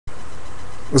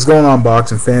What's going on,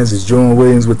 boxing fans? It's Julian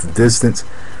Williams with The Distance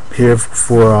here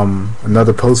for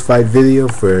another post-fight video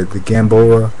for the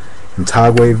Gamboa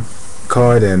Mtagwa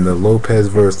card and the Lopez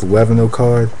versus Luevano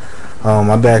card.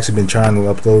 I've actually been trying to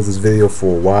upload this video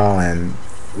for a while, and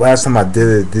last time I did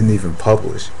it, it didn't even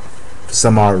publish for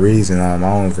some odd reason. I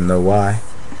don't even know why.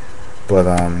 But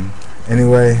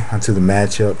anyway, onto the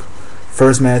matchup.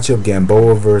 First matchup,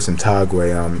 Gamboa versus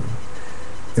Mtagwa.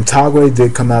 Mtagwa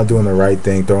did come out doing the right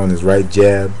thing, throwing his right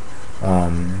jab,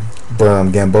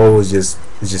 but Gamboa was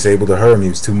just able to hurt him. He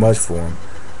was too much for him.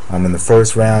 In the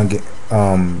first round,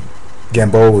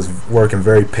 Gamboa was working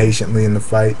very patiently in the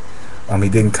fight. He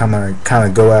didn't kind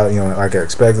of go out, like I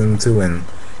expected him to, and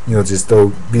just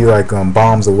be like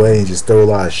bombs away and just throw a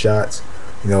lot of shots.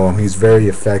 He was very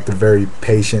effective, very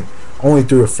patient. Only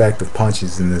threw effective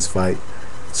punches in this fight.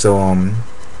 So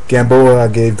Gamboa, I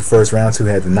gave the first round to,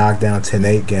 had the knockdown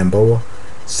 10-8 Gamboa.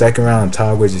 Second round,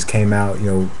 Mtagwa just came out,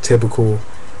 typical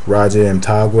Roger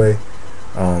Mtagwa.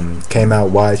 Came out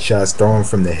wide shots, throwing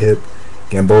from the hip.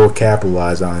 Gamboa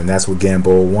capitalized on it, and that's what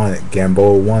Gamboa wanted.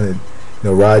 Gamboa wanted,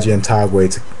 Roger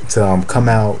Mtagwa to come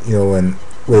out, and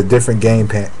with a different game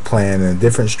plan and a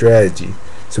different strategy,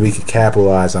 so he could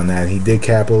capitalize on that. And he did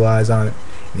capitalize on it,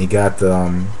 and he got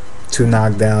the two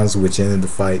knockdowns, which ended the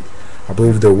fight. I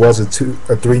believe there was a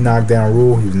 3 knockdown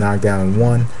rule. He was knocked down in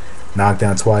one, knocked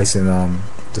down twice in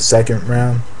the second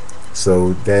round.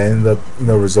 So that ended up,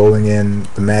 resulting in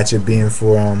the matchup being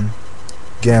for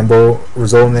Gamboa,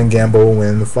 resulting in Gamboa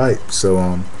winning the fight.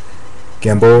 So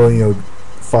Gamboa,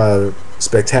 fought a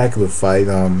spectacular fight.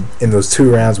 In those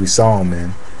 2 rounds we saw him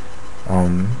in.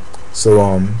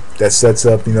 So that sets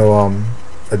up, a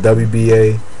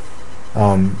WBA.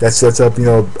 That sets up,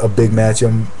 a big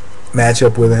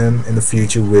matchup with him in the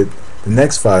future with the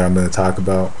next fighter I'm going to talk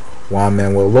about, Juan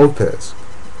Manuel Lopez.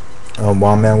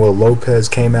 Juan Manuel Lopez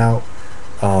came out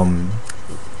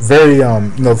very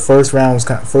the first 2 rounds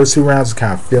was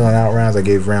kind of feeling out rounds. I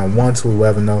gave round 1 to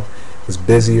Luevano. It was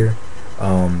busier.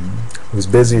 He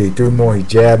threw more, he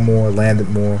jabbed more, landed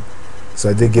more. So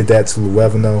I did give that to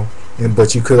Luevano.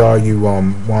 But you could argue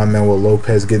Juan Manuel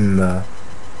Lopez getting the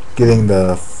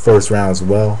first round as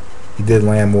well. He did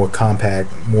land more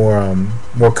compact, more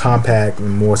compact and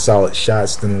more solid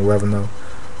shots than Luevano.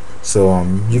 So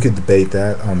you could debate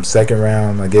that. Second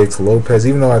round I gave it to Lopez,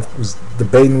 even though I was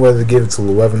debating whether to give it to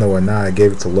Luevano or not. I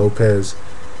gave it to Lopez.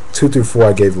 2 through 4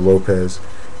 I gave to Lopez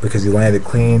because he landed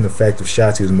clean, effective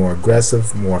shots. He was more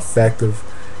aggressive, more effective,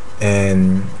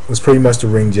 and was pretty much the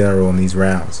ring general in these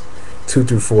rounds. 2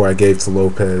 through 4 I gave to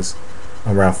Lopez.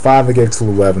 On round 5 I gave to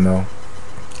Luevano.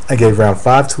 I gave round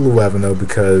 5 to Luevano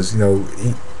because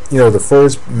the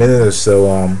first minute or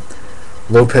so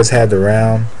Lopez had the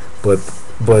round, but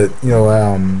for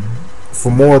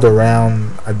more of the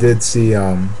round I did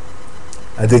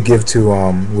give to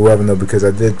Luevano because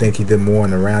I did think he did more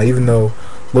in the round, even though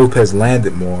Lopez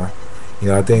landed more.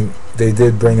 I think they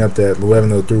did bring up that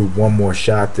Luevano threw one more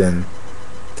shot than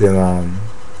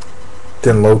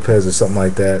Lopez or something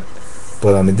like that,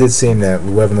 but it did seem that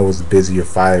Luevano was the busier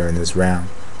fighter in this round.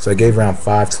 So I gave round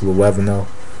 5 to Luevano.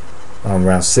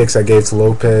 Round 6 I gave to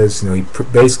Lopez. He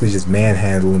basically just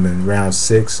manhandled him in round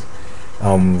 6.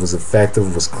 Was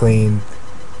effective, was clean,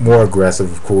 more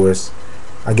aggressive, of course.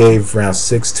 I gave round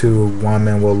 6 to Juan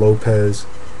Manuel Lopez.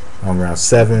 Round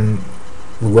 7,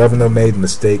 Luevano made a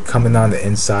mistake coming on the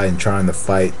inside and trying to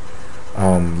fight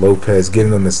Lopez,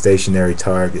 giving him a stationary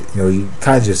target. He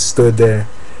kind of just stood there,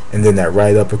 and then that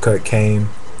right uppercut came,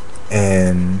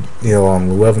 and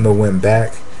Luevano went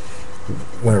back,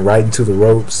 went right into the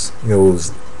ropes. It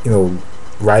was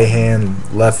right hand,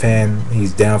 left hand.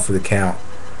 He's down for the count.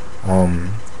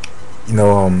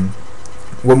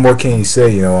 What more can you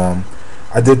say? I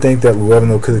did think that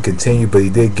Luevano could have continued, but he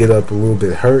did get up a little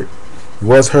bit hurt. He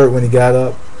was hurt when he got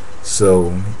up.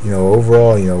 So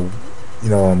overall, I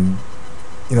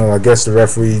guess the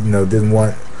referee didn't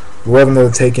want Luevano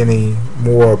to take any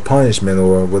more punishment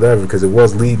or whatever, because it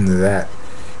was leading to that.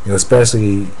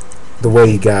 Especially the way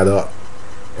he got up.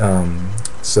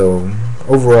 So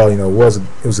overall, it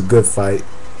was a good fight.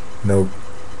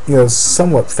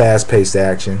 Somewhat fast-paced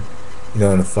action. In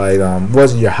the fight,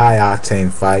 wasn't your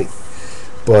high-octane fight,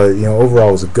 but overall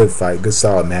it was a good fight, good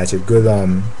solid matchup, good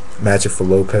matchup for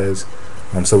Lopez.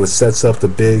 So it sets up the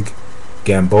big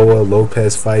Gamboa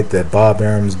Lopez fight that Bob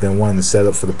Arum's been wanting to set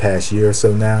up for the past year or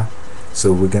so now.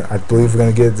 So I believe we're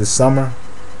gonna get it this summer.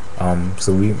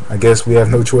 So I guess we have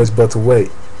no choice but to wait.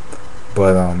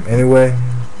 But anyway,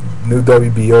 new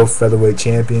WBO featherweight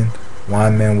champion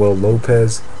Juan Manuel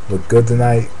Lopez looked good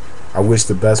tonight. I wish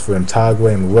the best for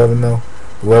Mtagwa and Luevano.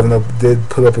 Luevano did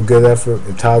put up a good effort.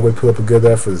 Mtagwa put up a good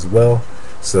effort as well.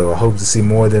 So I hope to see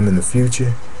more of them in the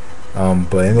future.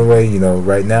 But anyway,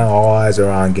 right now all eyes are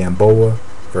on Gamboa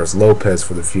versus Lopez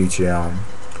for the future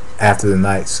after the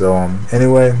night. So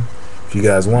anyway, if you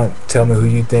guys want, tell me who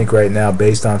you think right now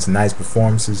based on tonight's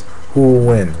performances. Who will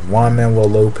win, Juan Manuel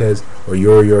Lopez or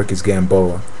Yuriorkis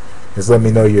Gamboa? Just let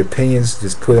me know your opinions.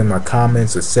 Just put in my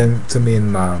comments or send to me in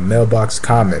my mailbox,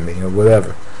 comment me or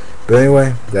whatever. But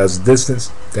anyway, that was the distance.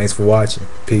 Thanks for watching.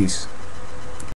 Peace.